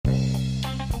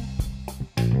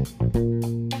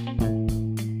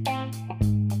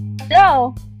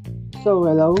Hello. So,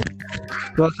 hello.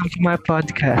 Welcome to my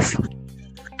podcast.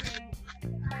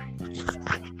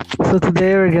 So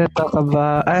today we're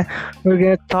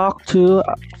gonna talk to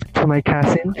my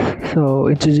cousins. So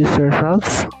introduce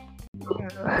yourselves.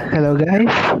 Hello, guys.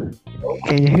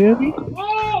 Can you hear me?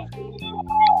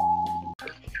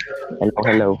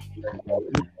 Hello.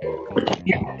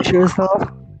 Introduce yourself.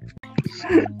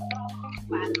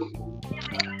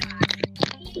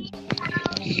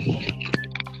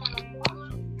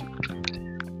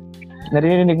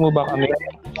 Narinig mo ba kami?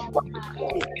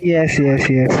 Yes.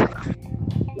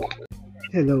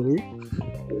 Hello.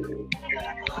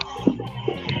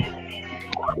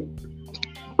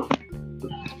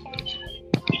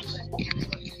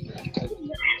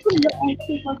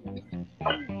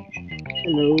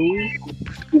 Hello.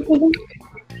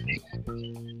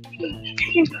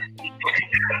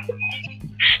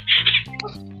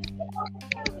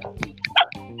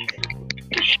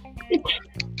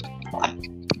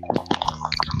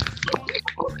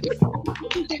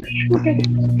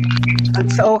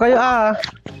 So kayo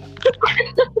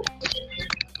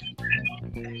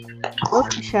Don't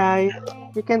be shy.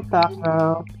 You can talk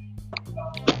now.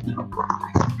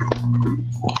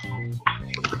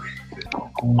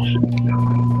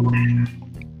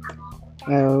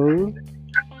 Hello.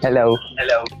 Hello.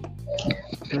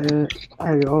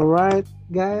 Are you alright,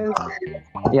 guys?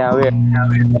 Yeah, we're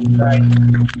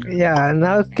Yeah.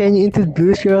 Now, can you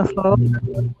introduce yourself?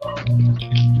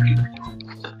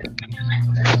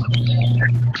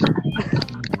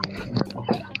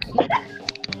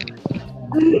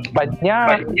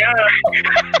 Panya.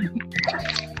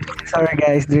 Sorry,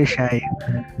 guys. They're shy.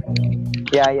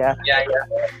 Yeah. Yeah.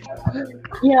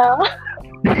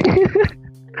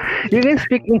 You can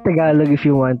speak in Tagalog if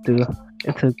you want to.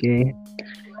 It's okay.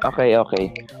 Okay.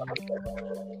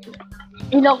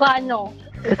 Ilocano.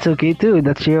 It's okay too.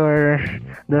 That's our,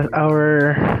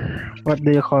 what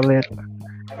do you call it?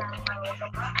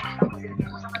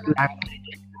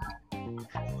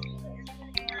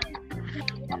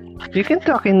 You can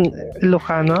talk in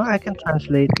Ilocano. I can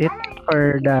translate it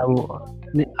for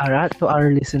to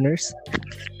our listeners.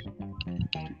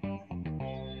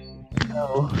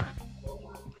 So,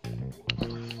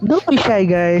 don't be shy,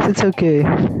 guys. It's okay.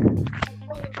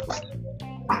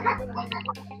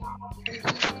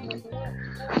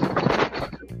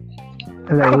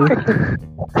 Hello.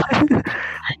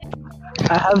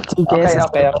 I have two guesses.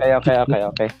 Okay.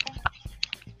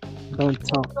 Don't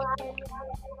talk.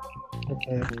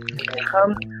 Okay.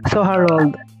 So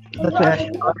Harold, let me ask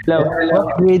you, Hello.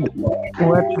 what grade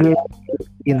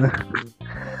in?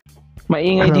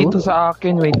 Maingay Hello? dito sa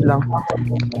akin. Wait lang.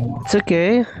 It's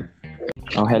okay.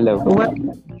 Oh, hello. What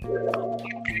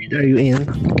grade are you in?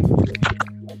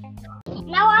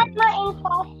 Now at my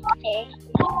info.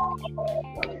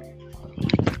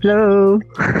 Hello.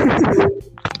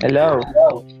 Hello.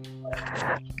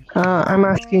 I'm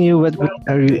asking you, what grade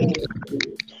are you in?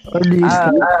 Or do you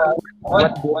study?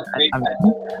 What?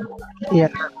 Yeah.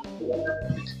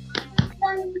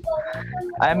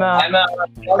 I'm a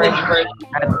freshman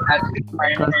at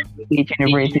State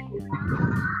University.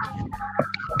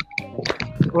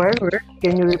 Where?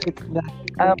 Can you repeat that?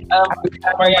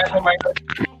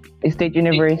 State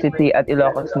University at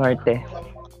Ilocos Norte.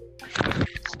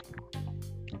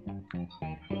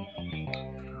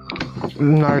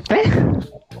 Norte?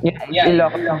 Yeah.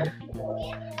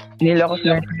 Ilocos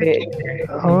Norte.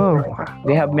 Oh.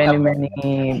 They have many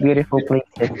beautiful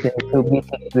places to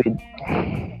visit with.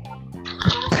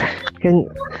 Can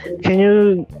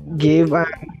you give a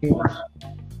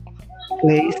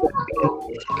place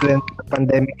when the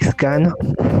pandemic is gone?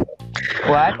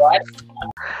 What?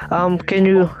 Can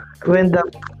you, when the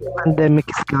pandemic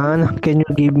is gone, can you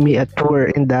give me a tour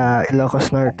in the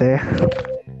Ilocos Norte?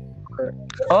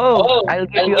 Oh, I'll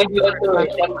give you a tour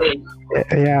someday.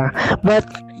 Yeah, but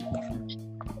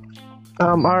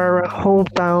our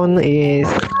hometown is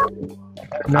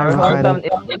Our hometown is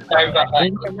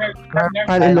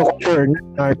Ilocos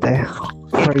Norte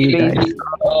for you guys.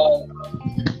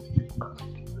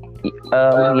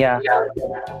 Yeah.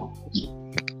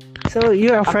 So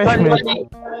you're a freshman.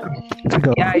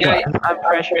 Go. Yeah. I'm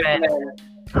freshman.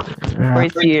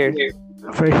 First year.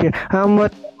 First year.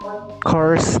 What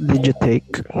course did you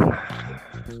take?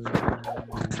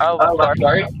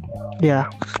 Sorry. Yeah.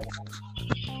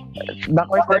 The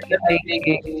course that I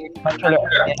take Bachelor of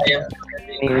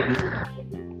Engineering.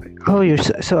 Oh, you're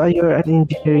an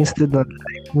engineering student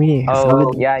like me.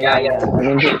 Oh, yeah. I'm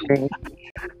engineering.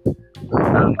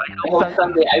 I hope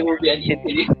someday I will be an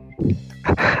engineer.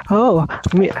 Oh,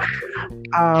 me.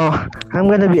 I'm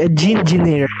gonna be a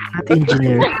engineer, not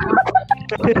engineer.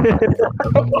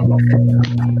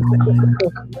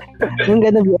 I'm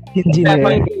gonna be an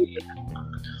engineer.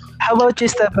 How about you,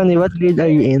 Stephanie? What grade are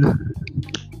you in?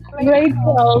 Grade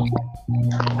 12.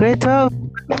 Grade 12.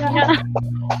 Yeah.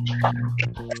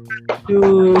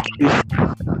 You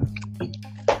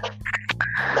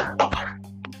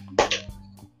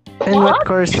and what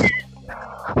course?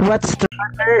 What's the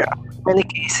other many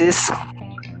cases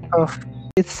of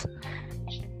it's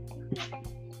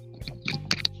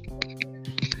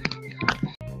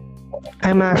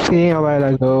I'm asking a while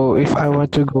ago if I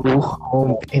want to go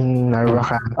home in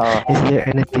Narvacan. Oh, Is there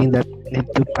anything that I need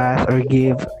to pass or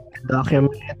give a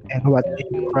document and what is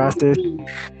the process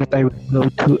that I will go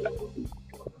to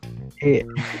eh,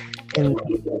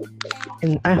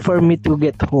 and for me to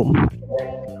get home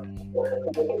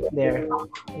there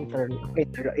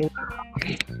in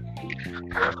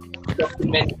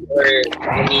Document or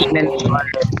any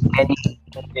any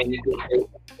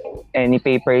any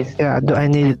papers, yeah do I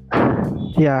need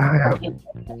yeah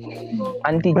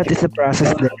anti what is the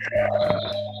process there?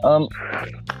 um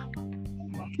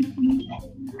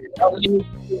only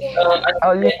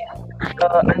only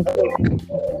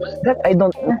that I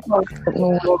don't know. What's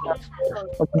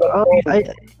the Oh I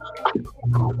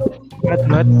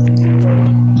what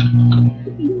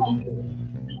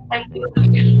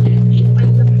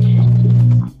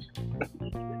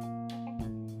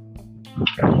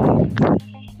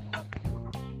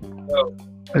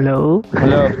hello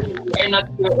hello? are not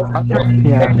sure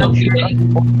yeah are not sure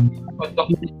what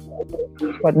document,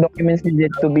 What documents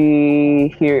needed to be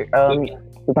here? To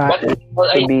but but all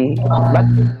I to be, but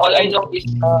all I know is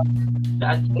the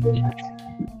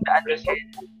address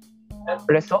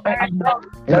reso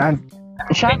the, an-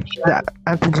 siya the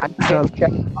antigen result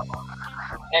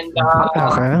and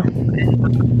okay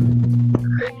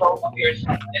of yours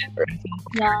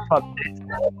Yeah.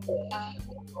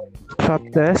 swab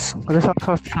test result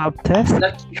of swab test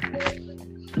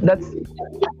that's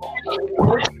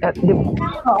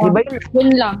di ba yun? Yun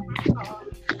lang.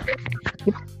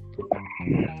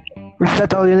 is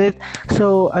that all you need?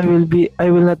 So I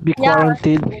will not be Yeah.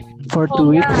 quarantined for 2 Oh,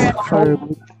 weeks yeah. for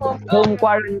Home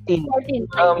quarantine 14.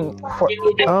 for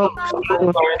oh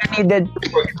needed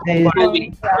eh,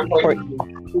 for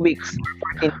 2 weeks,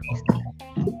 14 days.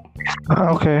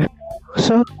 okay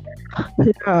so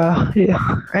yeah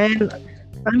and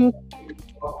I'm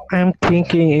I'm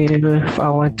thinking if I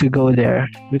want to go there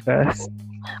because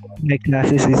my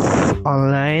classes is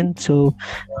online, so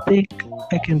I think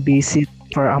I can visit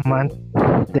for a month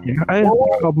there.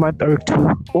 A month or two.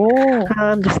 Oh,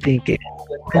 I'm just thinking.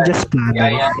 I'm just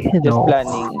planning. You just know,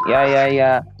 planning.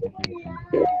 Yeah.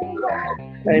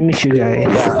 I miss you guys.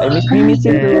 Yeah, we miss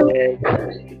you too.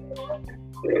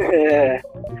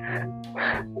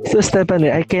 So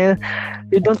Stephanie,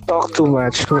 you don't talk too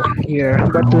much here,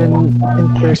 but when in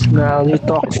personal, you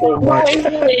talk so No much.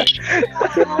 English.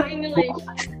 No English.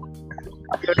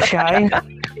 You're shy.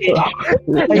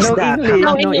 Why is No that?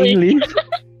 English. No English.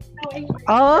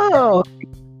 Oh,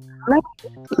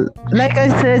 like I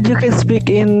said, you can speak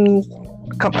in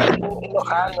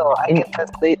Ilocano. I can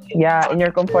translate. Yeah, in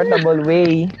your comfortable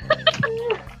way.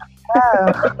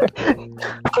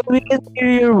 We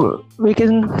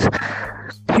can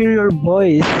hear your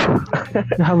voice.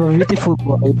 You have a beautiful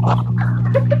voice.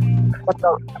 What's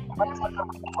a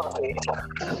beautiful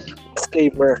voice?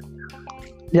 Disclaimer.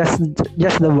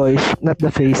 Just the voice, not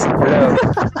the face. Hello.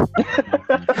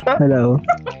 Hello.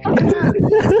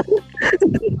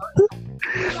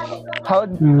 How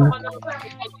Hmm.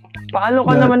 paano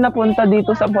ka naman napunta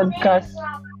dito sa podcast?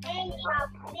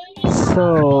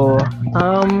 So,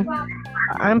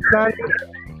 I'm planning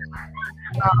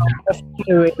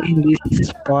in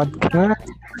this podcast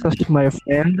with my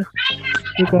friend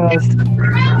because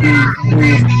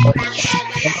we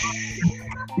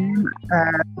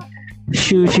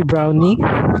sushi brownie.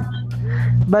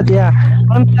 But yeah,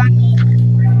 I'm planning.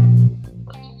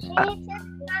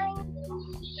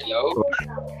 hello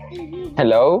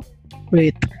Hello?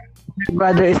 Wait, my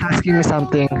brother is asking me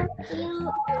something.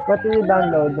 What do you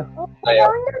download?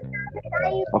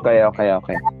 kaya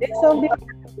Okay. It's zombie.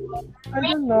 I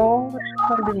don't know.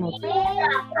 Zombie mode.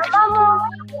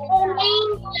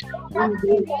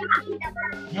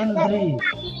 Henry.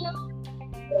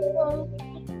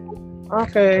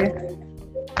 Okay.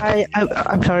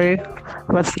 I'm sorry.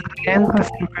 What's again? What's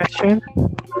the question?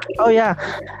 Oh yeah,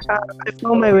 I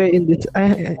found my way in this.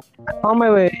 I found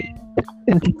my way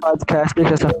into podcast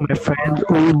because of my friend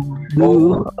who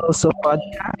do also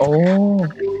podcast. Oh.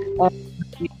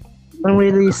 I'm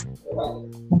really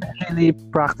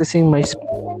practicing my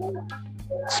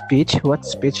speech? What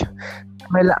speech?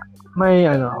 My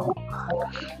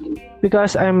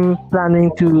because I'm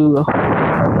planning to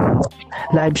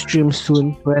live stream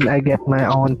soon when I get my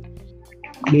own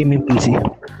gaming PC,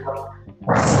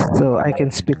 so I can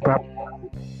speak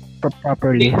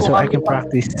properly, so I can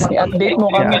practice. I-update mo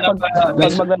kami Yeah. pag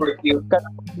mag-report ka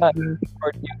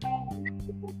na-report niya.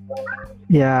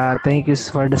 Yeah, thank you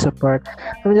for the support.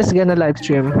 I'm just gonna live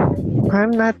stream.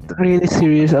 I'm not really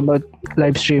serious about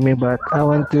live streaming, but I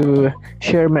want to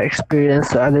share my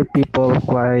experience to other people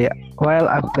while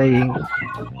I'm playing.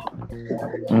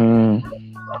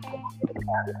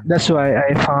 That's why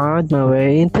I found my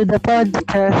way into the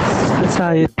podcast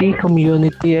society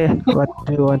community. What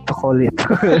do you want to call it?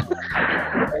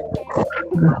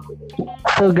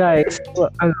 So guys,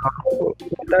 what are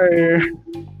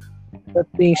the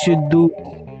things you do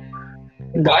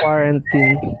in the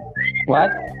quarantine?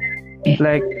 What?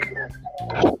 Like,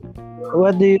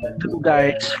 what do you do,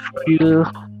 guys, for you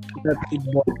that you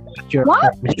bought at your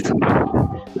What? promise?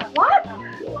 What?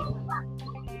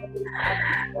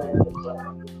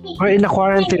 We're in a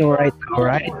quarantine right now,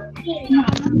 right?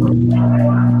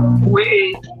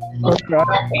 Wait.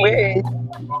 Wait.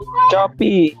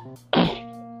 Choppy.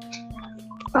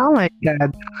 Oh my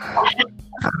god.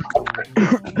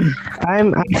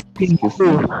 I'm asking you.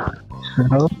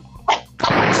 Hello?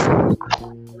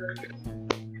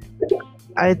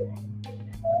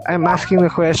 I'm asking the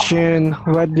question,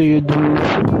 what do you do?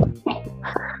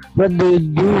 What do you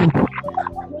do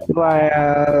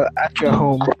while at your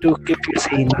home to keep you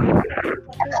sane?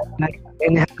 Like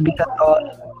any habit at all?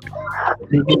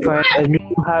 Did you find a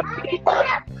new habit?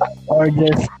 Or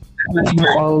just do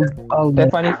all the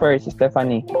Stephanie first.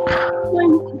 Stephanie.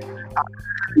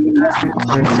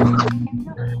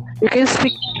 You can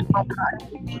speak local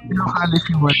if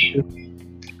you want to.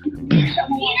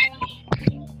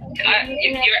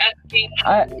 If you're asking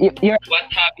You're what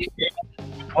habit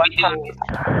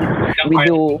we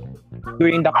do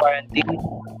during the quarantine.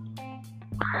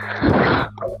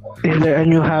 Is there a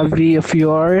new hobby of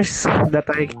yours that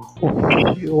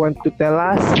you want to tell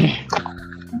us?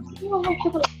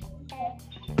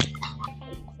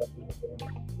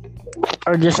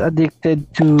 Or just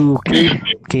addicted to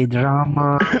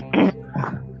K-drama,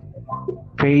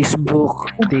 Facebook,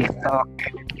 TikTok,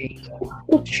 everything?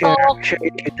 Share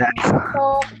it with us.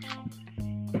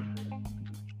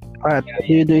 What do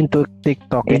you do into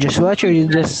TikTok? You just watch or you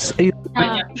just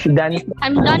Dance.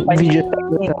 I'm done. video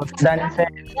Dance.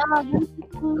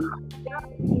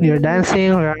 you're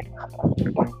dancing, right?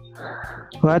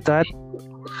 What?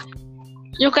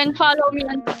 You can follow me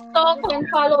on TikTok.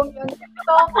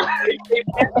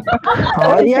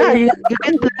 Oh yeah, you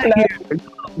can do that here.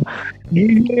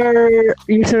 Give your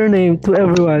username to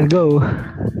everyone. Go.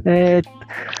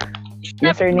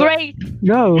 Step Grace.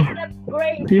 Go.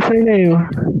 Grace. Username.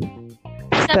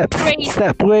 Step Grace.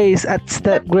 Step Grace at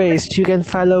Step Grace. You can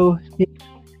follow. You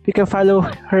can follow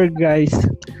her, guys.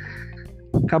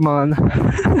 Come on.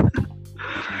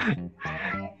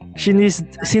 She needs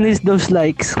those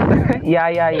likes. Yeah.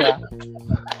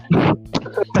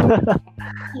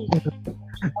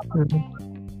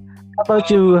 How about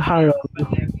you, Harold?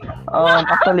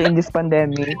 Actually, in this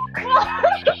pandemic, no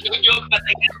joke, but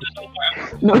I get to know more.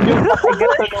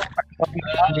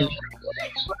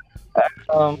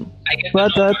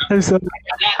 What? I'm sorry.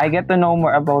 I get to know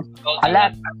more about a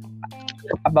lot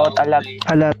about A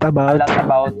lot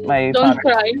about. my Don't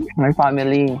cry. my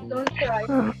family. Don't cry.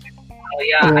 Oh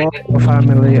yeah, I get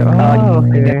Family. Oh, I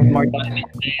okay. get more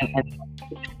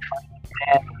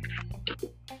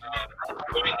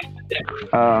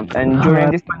and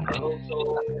during this pandemic,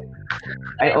 also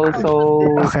I also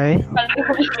Okay.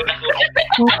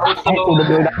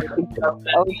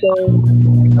 also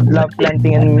love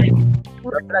planting and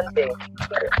planting.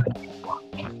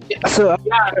 So,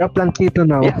 you're a plantito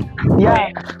now. Yeah.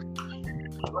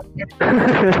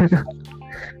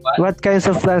 What kinds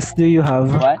of plants do you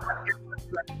have? What?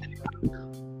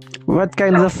 What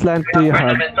kinds of plant do you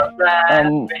have? ornamental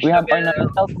plant. We have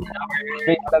ornamental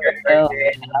great vegetable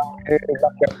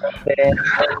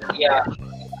Yeah.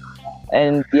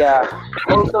 and yeah,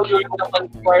 Also during the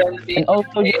quarantine, and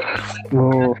also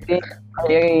Oh,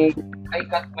 I I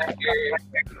cut my hair.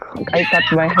 cut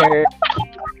my hair.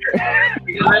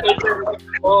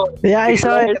 Oh, yeah, I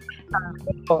saw it.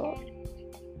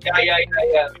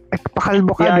 yeah.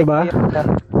 Pakalbo ka, di ba?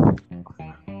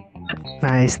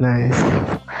 Nice.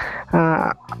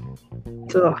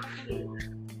 So,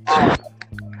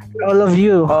 all of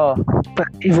you, Oh,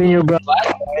 even your brother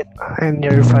and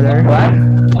your father. what?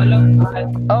 All of us.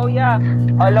 Oh yeah,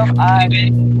 all of us,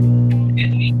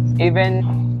 even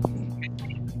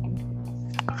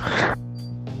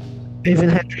Even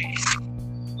Hendrix.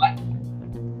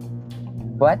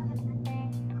 What?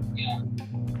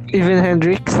 Even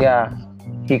Hendrix. Yeah.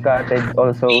 He cutted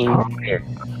also his hair.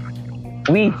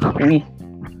 We.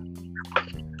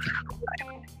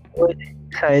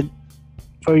 Decide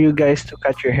for you guys to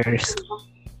cut your hairs.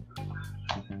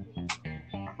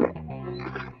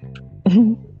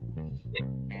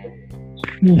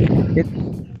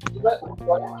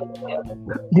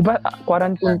 Di ba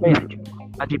quarantine pa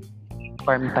yun?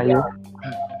 Farm tayo.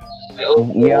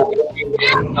 Yeah.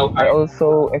 I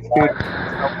also experienced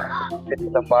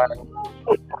the farm.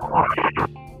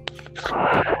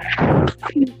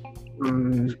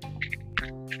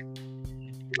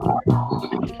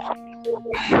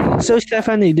 So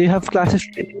Stephanie, do you have classes?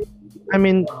 I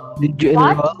mean, did you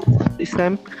What? enroll this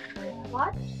time?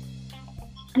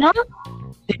 Ano?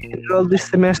 Did you enroll this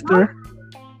semester?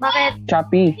 Bakit?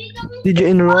 Chappy. Did you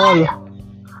enroll?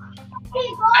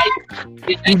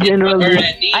 Did you enroll this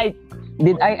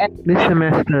Did I end this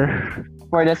semester?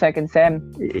 for the second sem?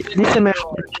 This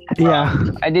semester, yeah.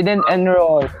 I didn't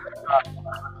enroll.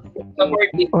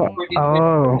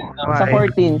 Oh, Sa why?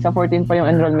 14 pa yung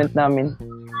enrollment namin.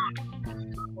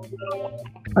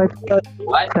 I thought you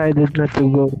decided not to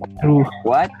go through.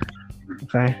 What?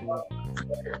 Okay.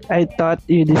 I thought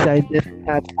you decided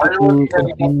not to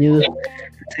continue.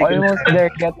 Almost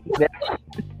there, get there.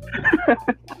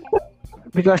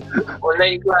 Because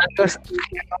Online class. because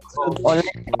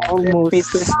Almost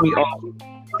pisses me off.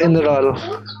 Enroll.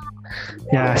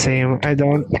 Yeah, same. I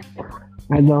don't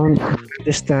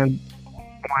understand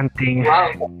one thing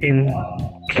Wow. in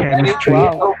chemistry.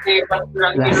 Wow. Okay, but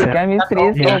Lesson. Chemistry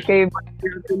is Yeah. okay, but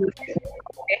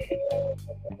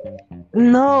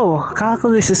No,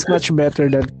 calculus is much better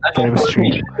than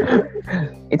chemistry.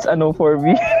 it's a no for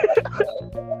me.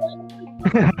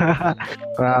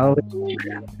 Well,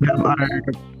 them are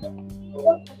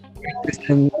weaknesses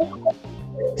and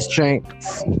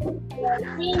strengths.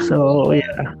 So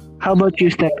yeah. How about you,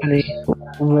 Stephanie?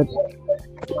 What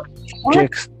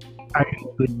subjects are you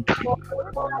good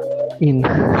in?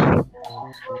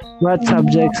 What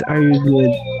subjects are you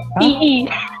good? PE.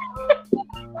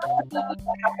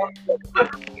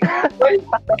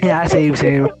 Yeah, same.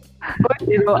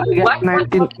 You know, I got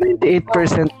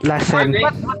 98% last sem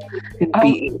in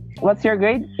PE. What's your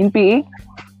grade in PE?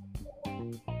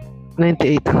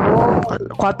 98.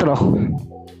 4.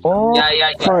 Oh,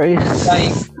 Yeah. 4 is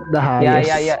the highest.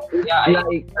 yeah.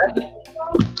 Like,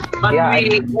 But Yeah,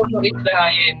 we also is the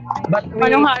highest. but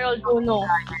Manong Harold Uno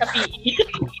sa PE.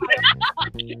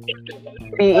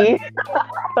 PE?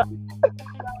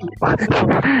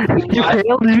 You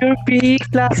failed your PE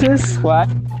classes? What?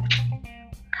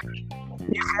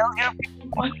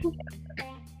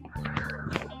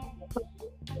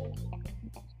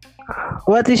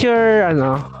 What is your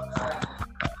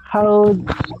how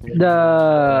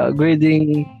the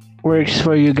grading works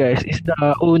for you guys? Is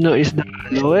the Uno is the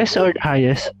lowest or the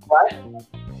highest?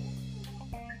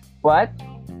 What?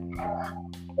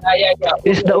 Yeah.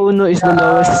 Is the Uno is the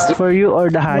lowest for you or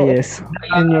the highest?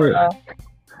 In your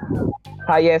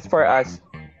Highest for us.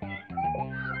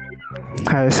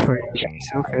 highest for you guys.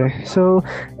 Okay. So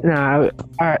now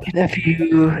in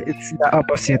FU it's the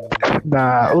opposite.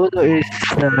 The Uno is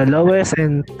the lowest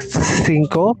and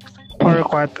cinco or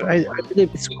cuatro. I believe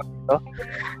it's cuatro.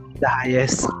 The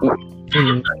highest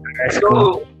in high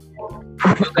school. So,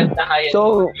 you got the highest.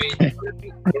 So,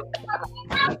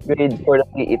 grade for the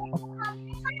PE.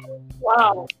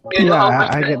 Wow. You know how Yeah,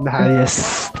 much I get the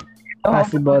highest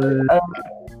possible. Tagalog.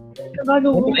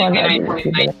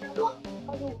 99.9.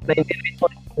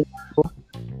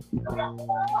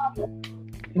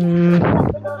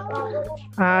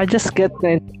 I just get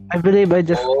I believe I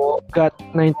just got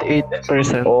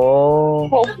 98% Oh,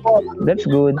 that's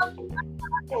good.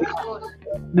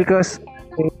 because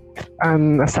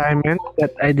an assignment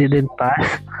that I didn't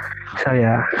pass. So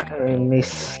yeah, I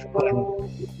miss.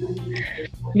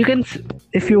 You can,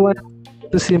 if you want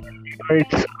to see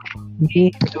words,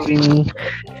 me doing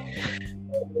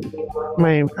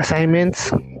my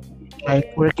assignments,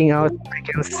 like working out, I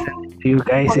can send it to you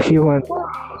guys if you want.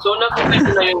 So,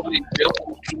 nakita na yung video.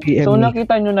 PM So, me.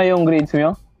 nakita nyo na yung grades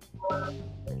nyo?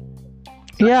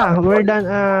 Yeah, we're done.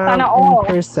 Sana In all.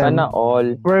 first sem. Sana all.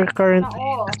 We're currently.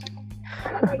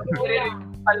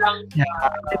 Palang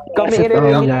Kami That's it all,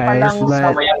 i-release pa guys, lang sa but-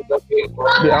 samayang gabi.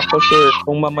 Di ako sure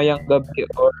kung mamayang gabi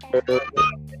or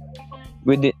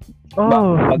within.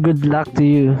 Oh, good luck to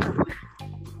you.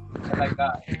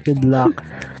 Talaga. Good luck.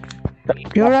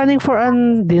 You're running for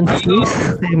an dean's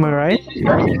list, am I right?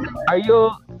 Are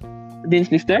you Dean's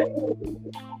Lister?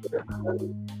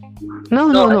 No.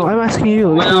 I'm asking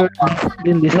you. If you're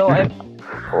dean's list. No,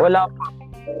 Wala.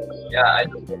 Yeah, I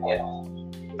don't know yet.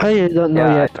 Oh, you don't know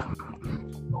Yeah. yet.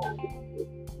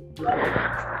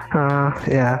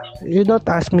 Yeah. You don't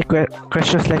ask me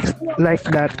questions like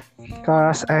that,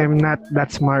 cause I'm not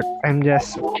that smart. I'm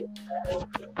just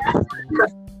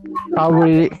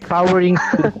powering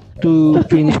to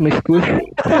finish my school.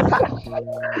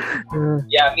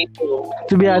 Yeah, me too.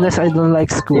 To be honest, I don't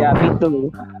like school. Yeah, me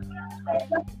too.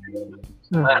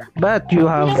 But you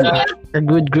have a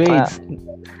good grades,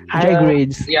 high Yeah.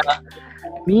 grades. Yeah.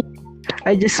 Me,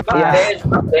 I just Yeah. passed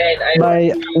Then I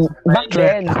by Back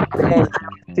then,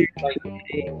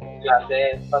 yeah,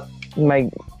 then but my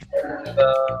the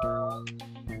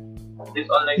this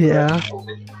online Yeah. class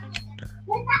is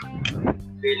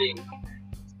really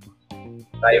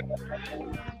tayo.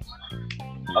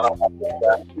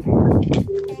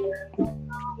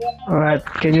 Alright,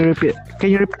 can you repeat? Can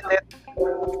you repeat it?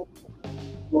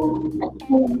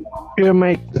 Your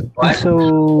mic is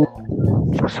so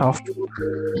soft.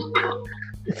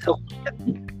 So,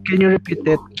 can you repeat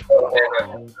it?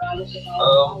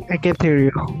 I can't hear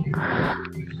you.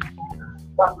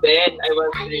 Back then I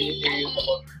was really serious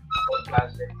about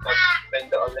classes, but when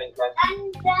the online class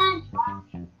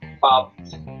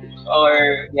popped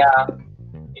or yeah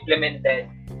implemented.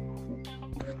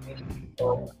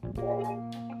 So,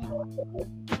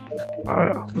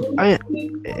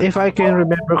 If I can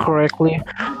remember correctly,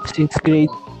 since grade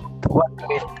one,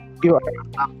 you are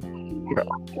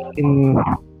in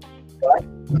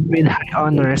with high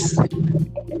honors.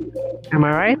 Am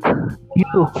I right?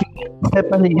 You,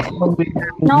 Stephanie, is with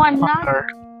No, I'm not. honor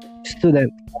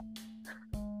student.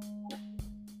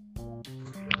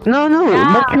 No,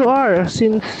 Yeah. but you are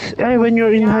since when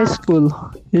you're in high school,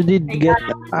 you did get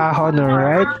a honor,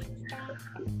 right?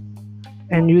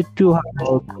 And you too have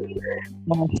both.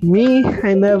 But me,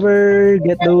 I never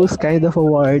get those kind of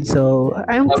awards, so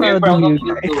I'm we're proud of proud you of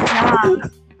you guys. too. Yeah.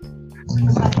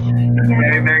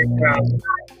 Very, very proud.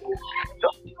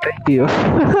 Thank you. UP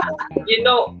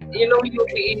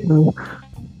is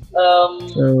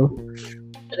So,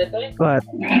 ano to eh? what?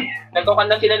 Nagkakan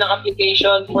na sila ng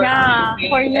application for Yeah,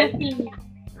 for UP.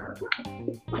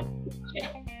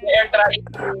 They're trying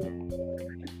to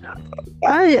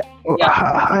I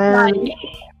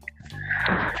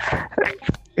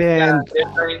and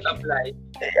they're trying to apply.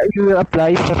 you will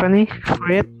apply, Stephanie,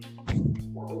 for it.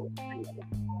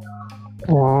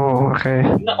 Oh, okay.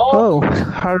 Na Oh,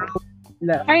 Harold.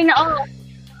 Ay, no.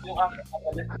 yung aking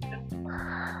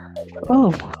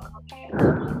Oh,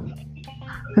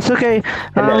 it's okay.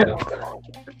 I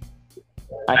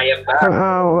am back.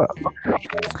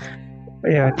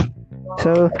 Yeah.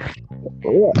 So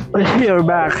you're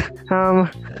back.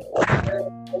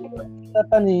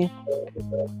 Stephanie,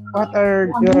 what are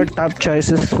your top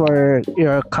choices for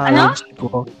your college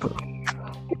school?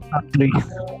 Top three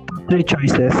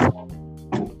choices.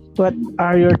 What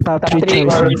are your top three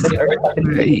choices?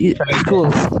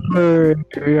 Schools for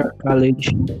your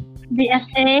college.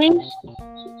 BSA,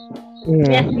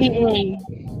 Yeah. BSBA,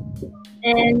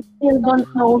 and still don't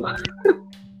know.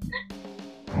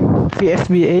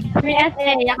 PSBA.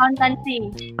 BSA, accountancy.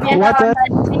 BS What?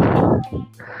 accountancy.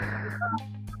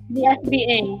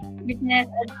 BSBA, business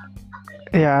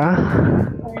Yeah.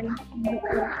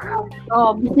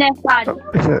 business pad.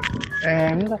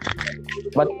 And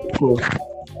but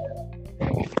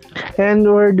and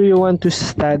where do you want to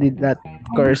study that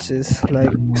courses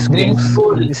like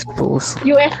schools?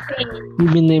 USP.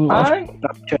 Give me name of Ay.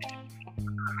 top choice.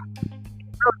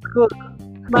 Good.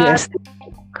 But Yes. you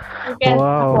can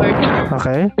Wow. afford.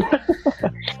 Okay.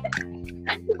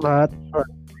 But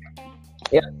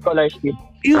yeah, scholarship.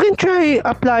 you can try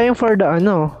applying for the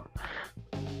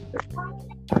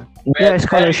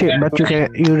scholarship, but you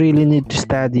really need to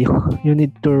study. You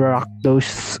need to rock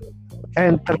those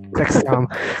entrance exam,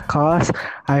 cause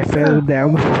I failed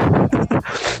them.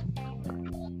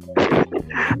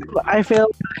 I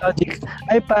failed logic.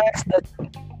 I passed the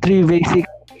 3 basic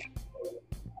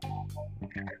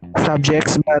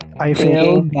subjects, but I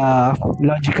failed the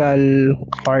logical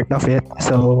part of it.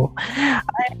 So I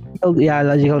failed,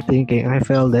 logical thinking. I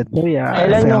failed it. So I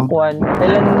Kailan yung failed. kwan?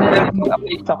 Kailan na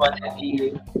Mag-apply sa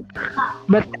quantity.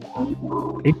 But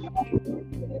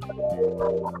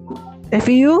if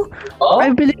you, Oh,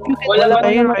 I believe you can wala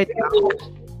apply naman right now.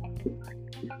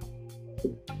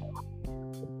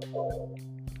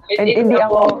 And hindi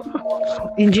ako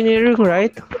Engineering,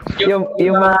 right? yung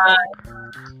mga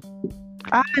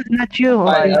Not you.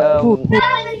 Ay, Who?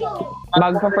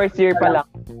 magpa first year pa lang.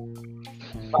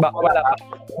 Wala pa.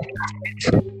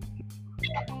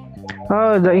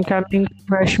 Oh, the incoming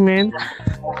freshman.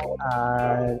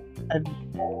 I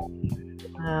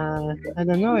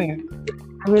don't know.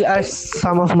 I will ask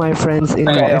some of my friends in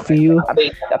the Okay. FEU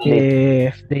Update.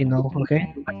 if they know,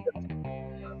 okay?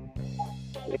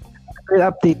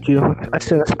 I'll update you as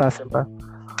soon as possible.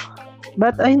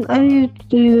 But I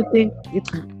really think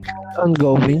it's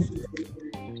ongoing.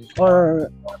 Or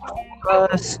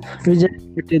because we just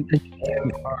started the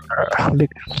game, or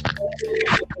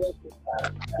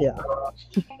yeah.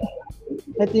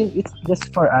 I think it's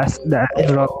just for us, the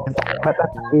enrollment, but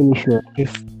I'm not really sure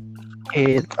if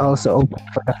it also open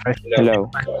for the first. Hello.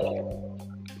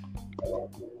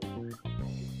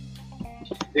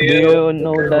 Do Do you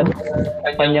know that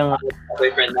kanyang kanyang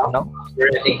boyfriend now? ano?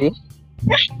 Ready?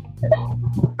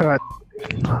 But,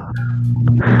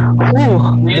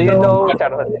 oh, Do you know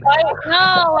Charot? Ay, no,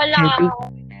 wala.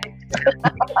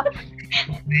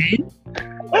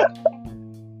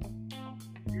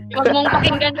 Huwag mong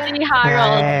pakinggan si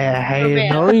Harold. I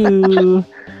know you.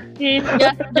 He's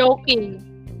just joking.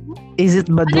 Is it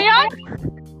Ano Baduy? yan?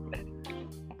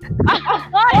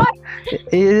 What?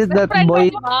 Is it that Friend boy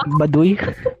mo ba? Baduy?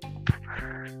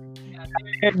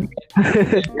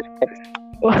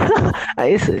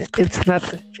 it's not.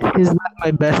 He's not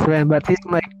my best friend, but he's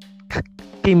my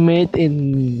teammate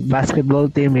in basketball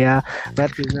team. Yeah,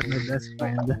 but he's not my best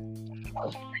friend.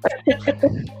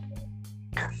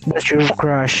 That's your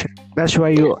crush. That's why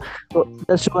you.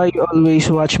 That's why you always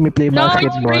watch me play No, it's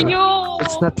basketball. for you.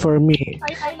 It's not for me.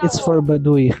 I know. It's for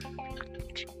Baduy.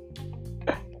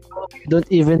 Don't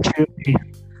even cheer me.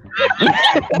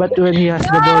 But when he has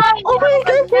the ball, oh my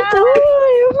god, Baduy!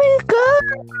 Oh my god!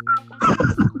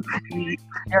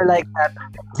 You're like that.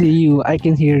 See you. I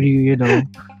can hear you. You know.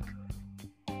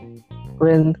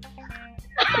 When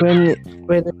you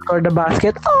score the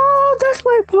basket, oh, that's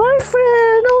my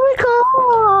boyfriend. Oh my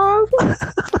god!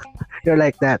 You're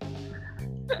like that.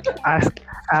 Ask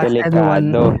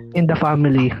anyone Delikado. in the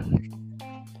family.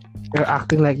 You're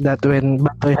acting like that when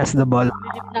Batoy has the ball.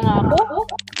 Bilip na nga ako.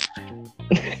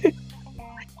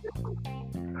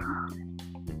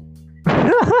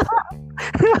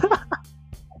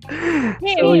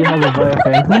 Hey, So you have a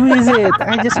boyfriend. Who is it?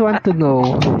 I just want to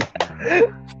know.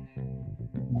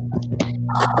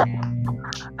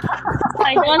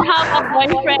 I don't have a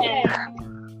boyfriend.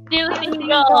 Still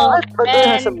single But he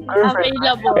has a and girlfriend.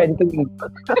 available. Friend to me.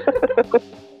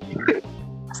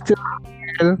 Still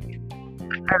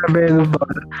available.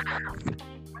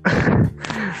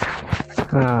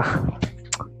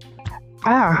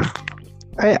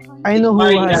 I know who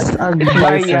has a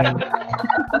boyfriend.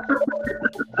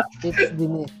 It's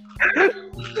Dini.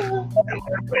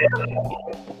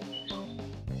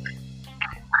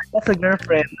 That's a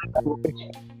girlfriend.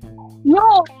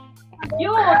 No! You! Do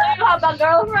you have a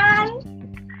girlfriend?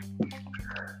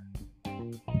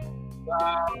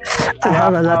 I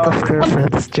have a lot of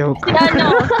girlfriends. Joke. Si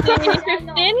ano? Si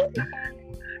 15?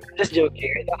 Just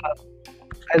joking.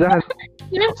 I don't have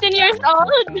 15 years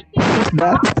old?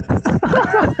 that.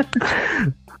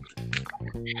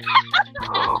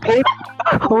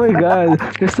 Oh my god.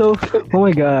 You're so. Oh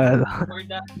my god.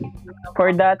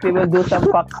 For that, we will do some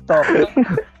fact talk.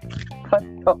 Fact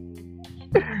talk.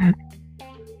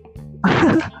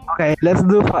 Okay, let's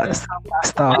do fast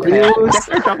stuff. Okay. You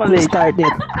Chocolate. start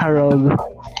it, Harold.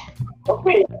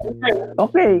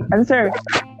 Okay, answer.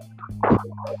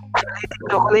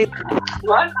 Chocolate.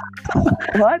 What?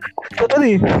 What?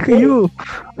 Totally. You.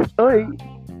 Oy.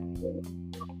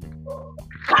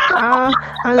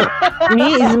 Ano,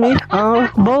 me is me.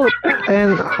 Both.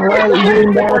 And while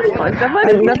doing that, What's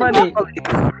the funny? What's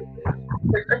the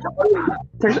funny?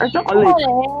 There's a chocolate.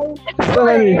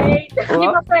 Totally. Hindi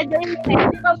pa pwede yun eh.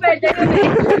 Hindi pa pwede yun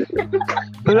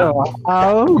eh.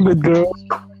 Oh, good girl.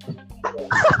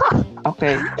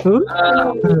 Okay. Huh?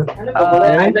 Uh,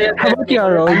 How about you,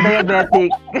 Harold? I'm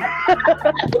diabetic.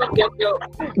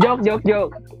 Joke.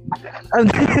 Joke.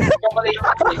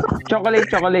 Chocolate.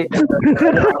 Chocolate.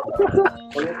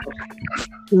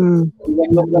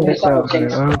 Okay.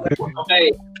 Okay.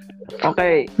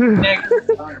 Okay. Next.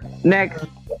 Next.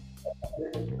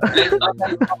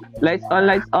 Lights on,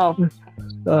 lights off.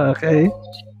 Okay.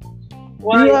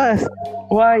 Why? Yes.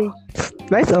 Why?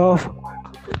 Lights off.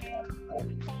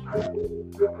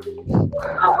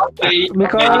 Okay.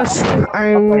 Because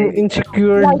I'm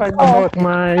insecure about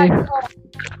my.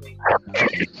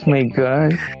 My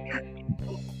God.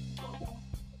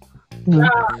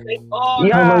 Oh,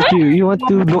 Yeah. How about you? You want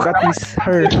to look at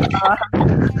her?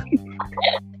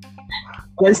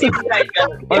 Yes.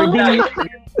 Or dim.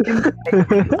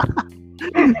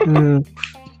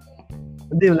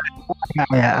 Dim light.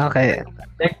 Yeah, okay.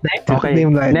 Next. Okay.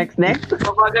 Dim light. Next.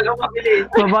 Mabagal o mabilis.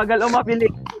 Mabagal o mapili.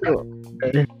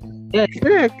 Yes,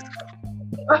 next.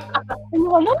 Ano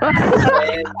ka na?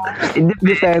 And It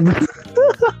depends.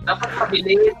 dapat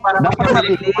mabilis para Dapat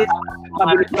mabilis.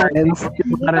 Mabilis na Friends.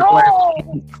 mga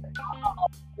requirements.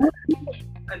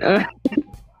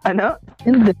 Ano?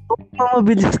 Hindi. Kung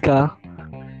mabilis ka,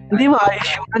 hindi maayos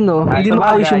yung ano, hindi Sabagay.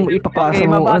 maayos yung ipapasa Okay,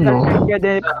 mo mabagal ano. siya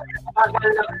din.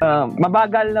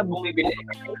 Mabagal na bumibili.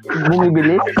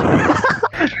 bumibilis.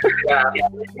 Yeah.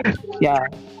 Yeah.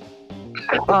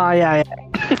 Yeah.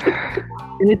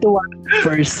 You need to watch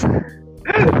first.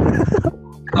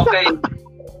 Okay.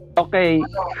 Okay.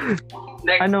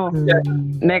 Next. Ano?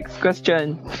 Next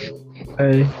question.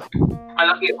 Okay.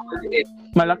 Malaki o maliit?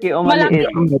 Malaki o Malaki.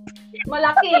 maliit?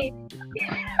 Malaki.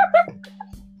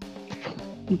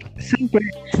 Siyempre,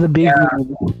 it's the big one.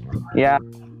 Yeah.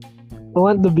 I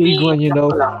want the big one, you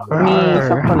know. Me,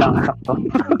 sakto lang. Sakto.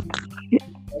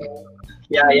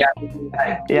 Yeah.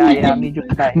 Yeah. Medium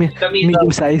size.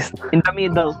 Medium size. In the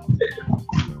middle.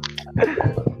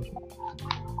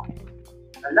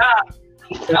 Wala.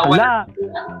 Wala.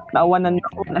 Nawanan na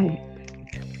ako. Ay.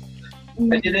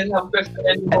 I didn't have question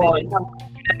anymore.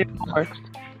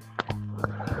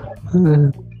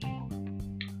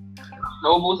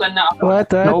 Naubusan na ako. What?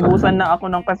 Naubusan na ako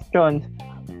ng question.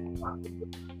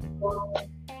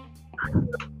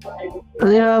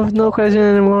 You have no question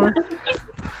anymore?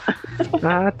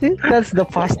 I think that's the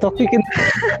past topic.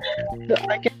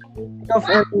 I can think of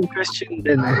any question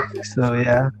then. So,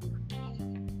 yeah.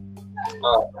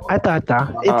 Oh. Ata.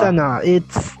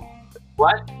 It's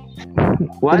What?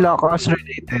 What? Ilocos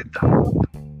related.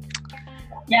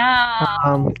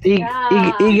 Yeah.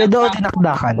 Iga daw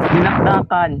dinakdakan.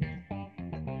 Dinakdakan.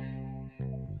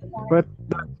 But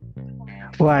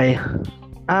why?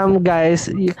 Guys,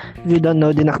 if you don't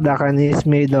know, dinakdakan is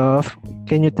made of.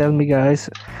 Can you tell me, guys,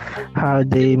 how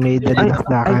they made the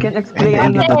dinakdakan? I can explain.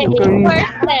 And I'm not Iga daw. very-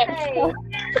 First step.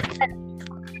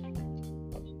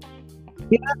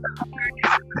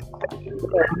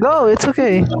 Go, it's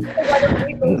okay.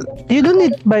 You don't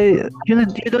need you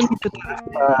don't need to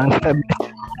step.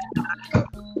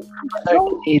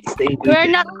 It's the We're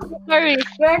not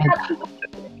tourists. We're not.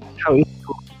 how it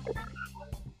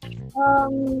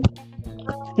Um,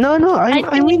 No,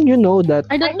 I mean you know that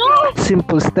I don't know.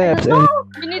 simple steps and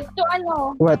You need to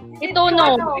ano. what Ito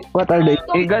no. what are they?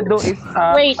 Igado is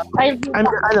Wait.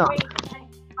 Ano?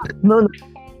 No.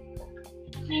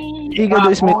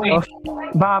 Igado is made of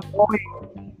baboy.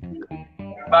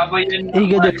 Baboy yun.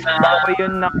 Igado. Baboy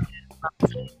yun na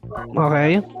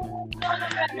Okay.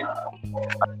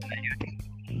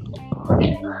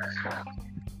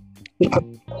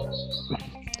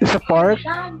 It's a pork.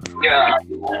 Yeah.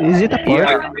 Is it a pork?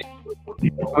 Yeah.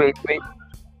 wait.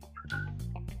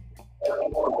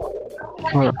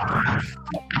 Or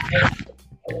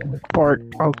pork.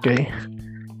 Okay.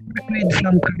 With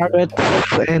some carrots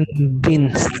and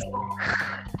beans.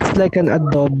 It's like an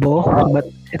adobo, but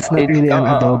it's not It's- really an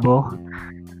adobo,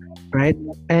 right?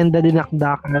 And the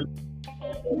dinakdakan.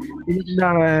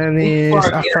 Dinakdakan is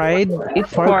Pork, a yeah. fried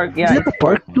It's pork, yeah. Is it a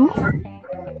pork too?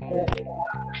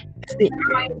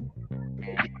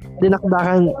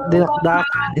 Dinakdakan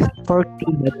is pork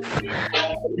too, but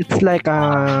it's like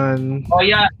an Oh,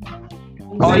 yeah.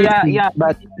 Oh yeah.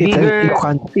 but it's Bigger. an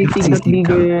Ilocano Sisig na sisig.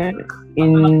 bigger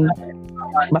in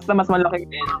basta mas malaki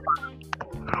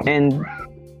and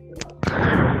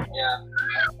Yeah.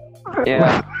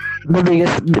 yeah. The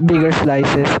bigger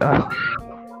slices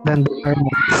than the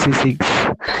normal sisigs.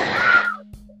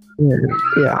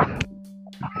 Yeah.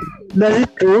 Does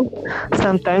it true?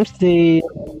 Sometimes they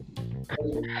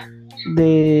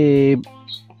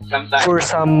Sometimes. pour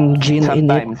some gin in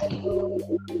it. Sometimes.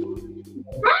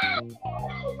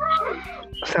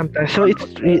 Sometimes. So it's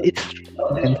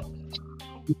then.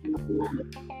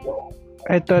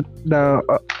 I thought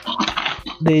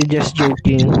they just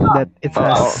joking that it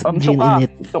has gin Suka. in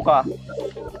it. Suka.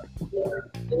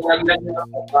 Nilagyan nyo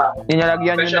ng suka.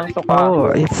 Nilalagyan yun ng suka.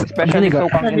 Oh, it's Especially vinegar.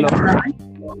 sukang Ilocos.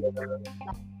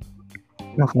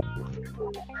 Okay.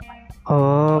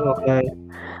 Oh, okay.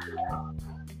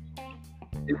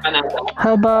 Empanada.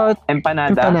 How about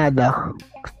Empanada. empanada?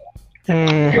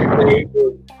 Very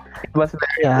good. It was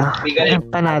Yeah. Vegan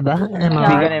Empanada.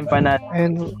 vegan empanada.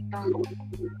 And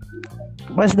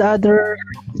what's the other?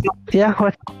 Yeah,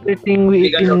 what's the other thing we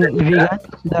eat in Vegan vegan?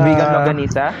 The, Vegan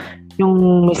longganisa.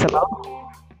 Yung may sabaw?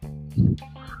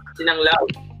 Sinanglaw.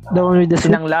 The one with the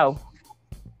soup? Sinanglaw.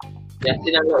 Yeah,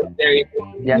 sinanglaw is very good.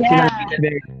 Yeah, Yeah. sinanglaw.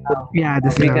 Very good. Yeah, the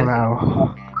Vegan. sinanglaw.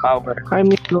 Power. I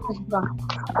miss those.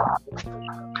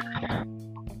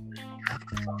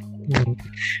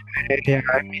 Yeah,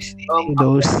 I miss eating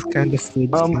those kind of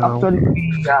foods now. Actually,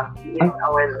 Yeah.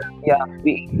 yeah,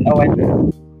 we eat awan.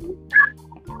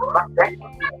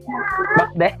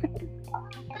 Back then?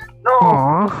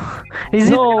 Aww.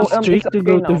 Is it strict it's to okay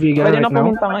go to now. vegan Pwede right na now?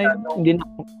 pumunta ngayon.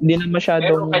 Hindi na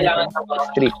masyadong Pero kailangan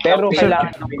strict. Pero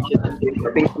kailangan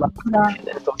face mask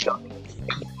and social.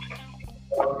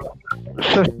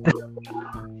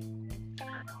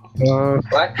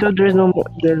 What? So there's no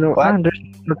there's no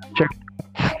check.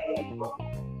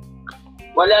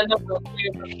 Wala na.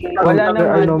 Wala There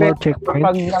are no more Pag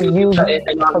checkpoints. nag-UP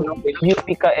Kailangan ng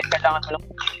ka, kailangan mo lang.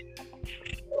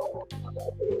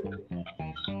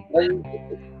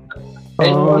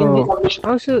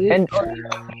 Also, And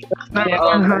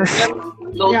everyone has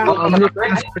public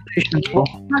transportation po.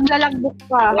 Maglalagbok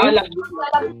pa. yun,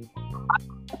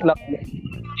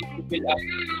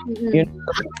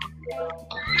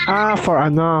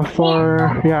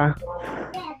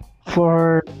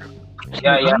 For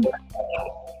Yeah.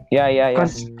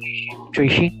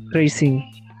 tracing.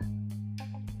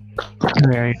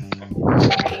 Right.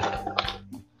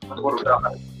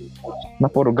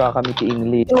 mapurga kami ti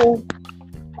English.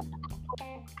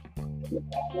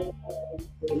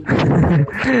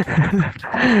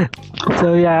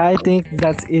 So yeah, I think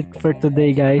that's it for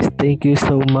today, guys. Thank you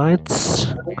so much.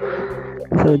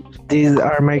 So these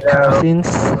are my cousins,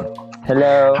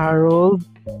 Hello. Harold,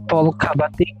 Paul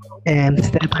Kabatik, and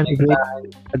Stefan Great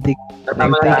Kabatik.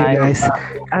 And thank you, guys.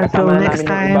 Until Kasama next namin yung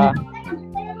time,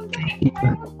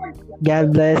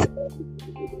 God bless.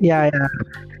 Yeah.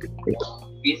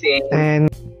 Busy. And